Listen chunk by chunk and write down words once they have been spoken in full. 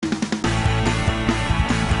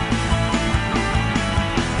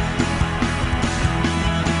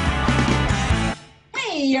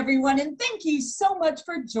everyone, and thank you so much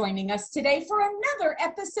for joining us today for another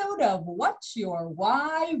episode of What's Your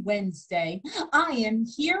Why Wednesday. I am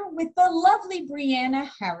here with the lovely Brianna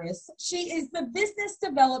Harris. She is the Business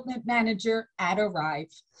Development Manager at Arrive.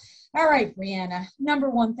 All right, Brianna, number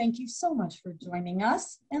one, thank you so much for joining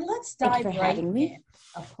us, and let's dive right in.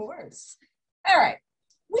 Of course. All right,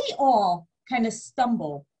 we all kind of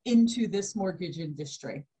stumble into this mortgage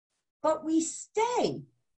industry, but we stay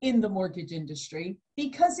in the mortgage industry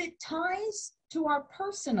because it ties to our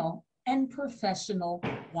personal and professional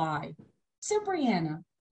why. So Brianna,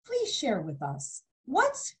 please share with us,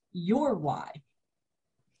 what's your why?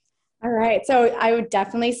 All right. So I would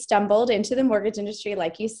definitely stumbled into the mortgage industry,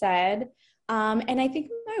 like you said. And I think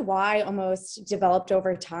my why almost developed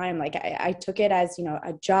over time. Like I took it as,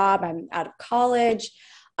 a job. I'm out of college.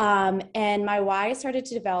 And my why started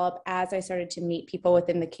to develop as I started to meet people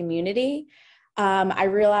within the community. I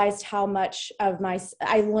realized how much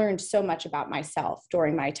I learned so much about myself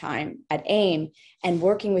during my time at AIM and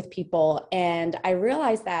working with people. And I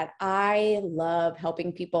realized that I love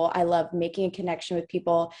helping people. I love making a connection with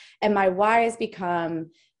people. And my why has become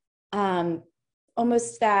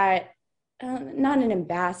almost that, not an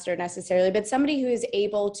ambassador necessarily, but somebody who is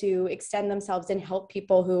able to extend themselves and help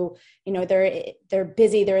people who, they're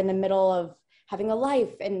busy, they're in the middle of having a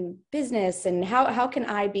life and business, and how can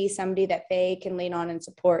I be somebody that they can lean on and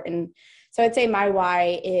support? And so I'd say my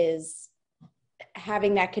why is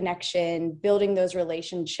having that connection, building those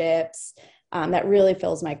relationships, that really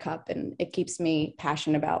fills my cup and it keeps me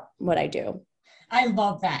passionate about what I do. I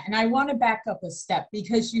love that. And I want to back up a step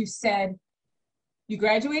because you said you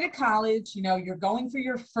graduated college, you're going for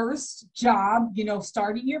your first job,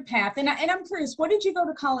 starting your path. And I'm curious, what did you go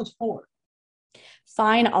to college for?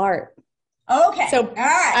 Fine art. Okay. So all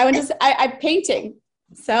right. I'm painting.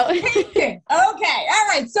 So painting. Okay. All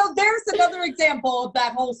right. So there's another example of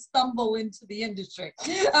that whole stumble into the industry.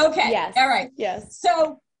 Okay. Yes. All right. Yes.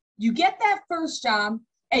 So you get that first job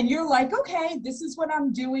and you're like, okay, this is what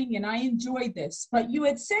I'm doing and I enjoy this. But you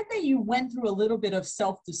had said that you went through a little bit of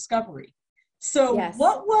self-discovery. So yes.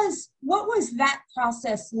 What was that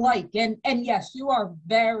process like? And yes, you are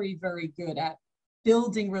very, very good at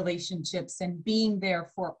building relationships and being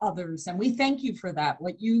there for others. And we thank you for that.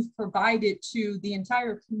 What you've provided to the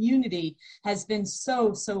entire community has been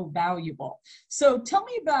so, so valuable. So tell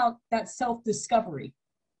me about that self-discovery.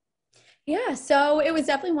 Yeah, so it was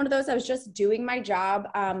definitely one of those, I was just doing my job.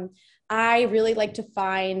 I really like to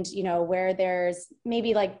find, where there's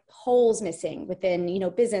maybe like holes missing within,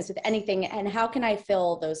 business, with anything, and how can I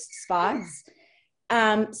fill those spots?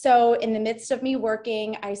 So in the midst of me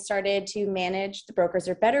working, I started to manage the Brokers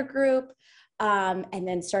Are Better group, and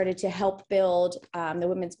then started to help build the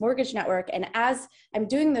Women's Mortgage Network. And as I'm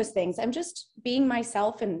doing those things, I'm just being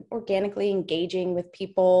myself and organically engaging with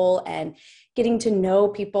people and getting to know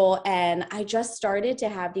people. And I just started to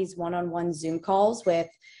have these one-on-one Zoom calls with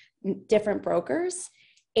different brokers.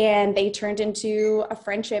 And they turned into a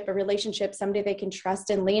friendship, a relationship, somebody they can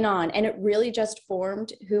trust and lean on. And it really just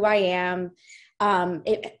formed who I am.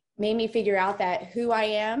 It made me figure out that who I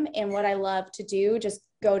am and what I love to do just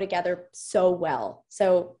go together so well.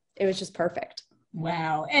 So it was just perfect.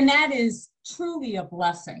 Wow. And that is truly a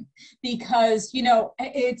blessing because,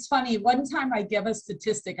 it's funny. One time I gave a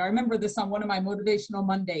statistic. I remember this on one of my Motivational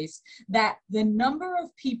Mondays, that the number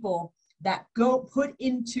of people that go put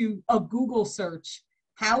into a Google search,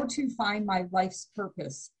 how to find my life's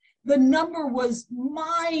purpose, the number was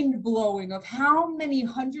mind-blowing of how many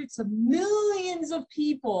hundreds of millions of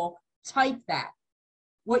people type that.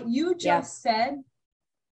 What you just said,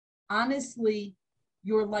 honestly,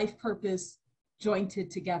 your life purpose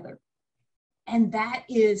jointed together. And that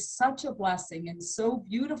is such a blessing and so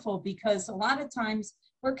beautiful because a lot of times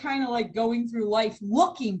we're kind of like going through life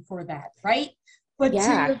looking for that, right? But to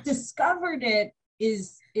have discovered it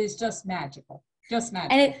is just magical, just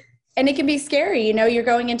magical. And it can be scary. You're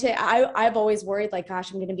going into, I've always worried like,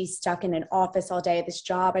 gosh, I'm going to be stuck in an office all day at this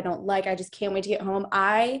job I don't like. I just can't wait to get home.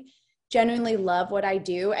 I genuinely love what I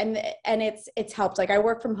do. And it's helped. Like I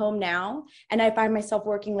work from home now and I find myself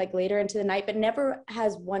working like later into the night, but never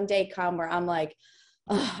has one day come where I'm like,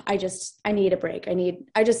 oh, I need a break.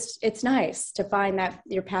 It's nice to find that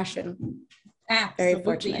your passion.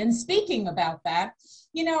 Absolutely. And speaking about that,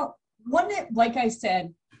 like I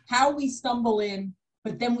said, how we stumble in,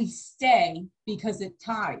 but then we stay because it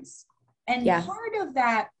ties. And part of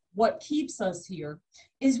that, what keeps us here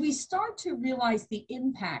is we start to realize the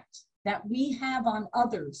impact that we have on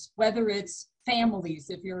others, whether it's families,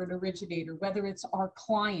 if you're an originator, whether it's our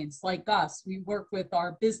clients like us, we work with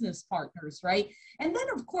our business partners, right? And then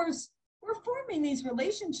of course, we're we're forming these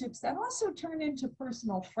relationships that also turn into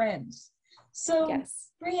personal friends. So, Yes.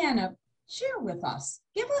 Brianna, share with us,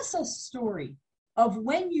 give us a story of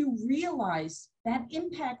when you realize that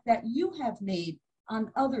impact that you have made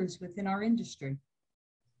on others within our industry.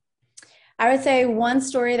 I would say one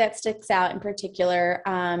story that sticks out in particular.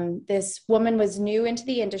 This woman was new into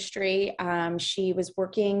the industry. She was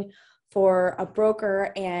working for a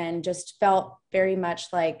broker and just felt very much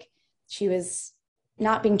like she was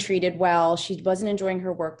not being treated well. She wasn't enjoying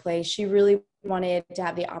her workplace. She really wanted to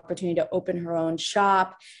have the opportunity to open her own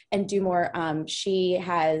shop and do more. She's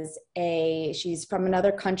from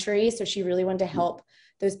another country, so she really wanted to help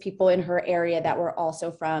those people in her area that were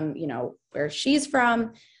also from, where she's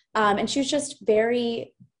from. And she was just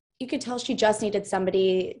you could tell she just needed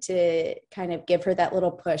somebody to kind of give her that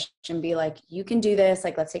little push and be like, you can do this.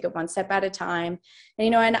 Like, let's take it one step at a time.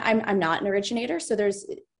 And, and I'm not an originator. So there's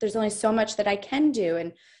only so much that I can do.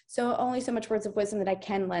 And so only so much words of wisdom that I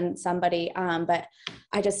can lend somebody. But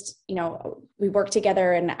I just, we worked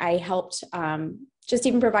together and I helped, just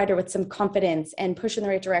even provide her with some confidence and push in the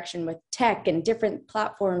right direction with tech and different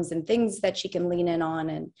platforms and things that she can lean in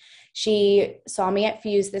on. And she saw me at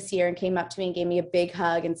Fuse this year and came up to me and gave me a big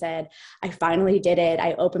hug and said, I finally did it.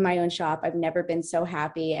 I opened my own shop. I've never been so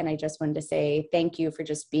happy. And I just wanted to say thank you for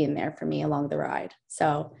just being there for me along the ride.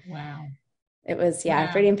 So wow, it was, wow,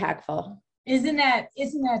 pretty impactful. Isn't that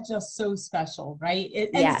just so special, right? And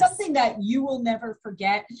yes. Something that you will never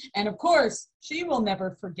forget. And of course, she will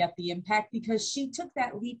never forget the impact because she took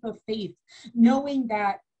that leap of faith, knowing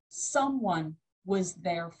that someone was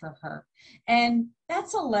there for her. And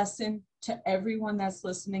that's a lesson to everyone that's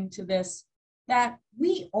listening to this, that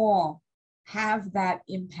we all have that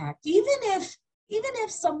impact, even if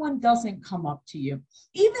someone doesn't come up to you,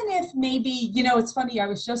 even if maybe, it's funny, I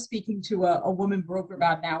was just speaking to a woman broker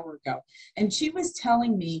about an hour ago, and she was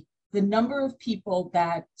telling me the number of people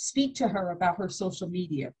that speak to her about her social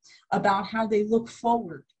media, about how they look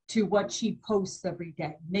forward to what she posts every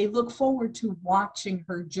day. They look forward to watching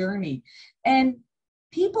her journey. And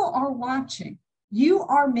people are watching. You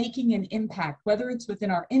are making an impact, whether it's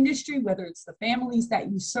within our industry, whether it's the families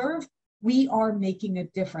that you serve. We are making a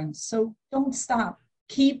difference. So don't stop.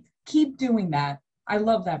 Keep doing that. I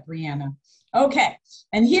love that, Brianna. Okay.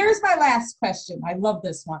 And here's my last question. I love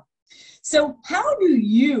this one. So how do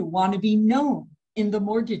you want to be known in the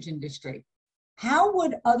mortgage industry? How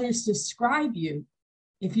would others describe you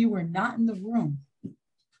if you were not in the room?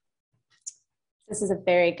 This is a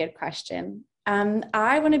very good question.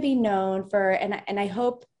 I want to be known for, and I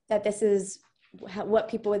hope that this is what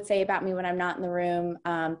people would say about me when I'm not in the room.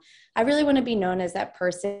 I really want to be known as that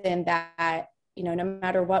person that, no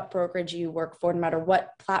matter what brokerage you work for, no matter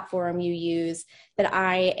what platform you use, that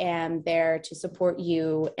I am there to support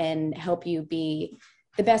you and help you be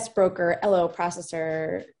the best broker, LO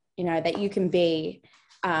processor, that you can be.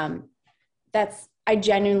 I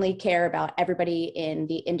genuinely care about everybody in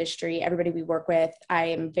the industry, everybody we work with. I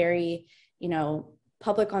am very,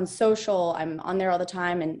 public on social. I'm on there all the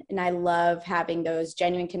time. And I love having those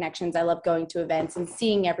genuine connections. I love going to events and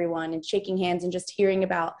seeing everyone and shaking hands and just hearing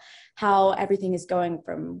about how everything is going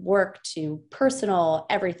from work to personal,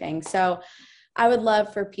 everything. So I would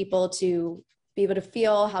love for people to be able to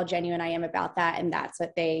feel how genuine I am about that. And that's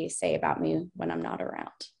what they say about me when I'm not around.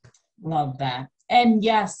 Love that. And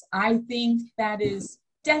yes, I think that is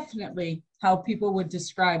definitely how people would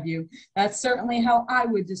describe you. That's certainly how I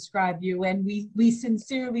would describe you. And we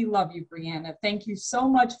sincerely love you, Brianna. Thank you so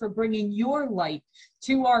much for bringing your light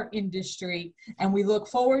to our industry. And we look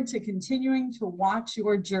forward to continuing to watch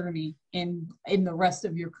your journey in the rest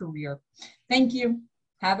of your career. Thank you.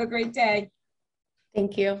 Have a great day.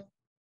 Thank you.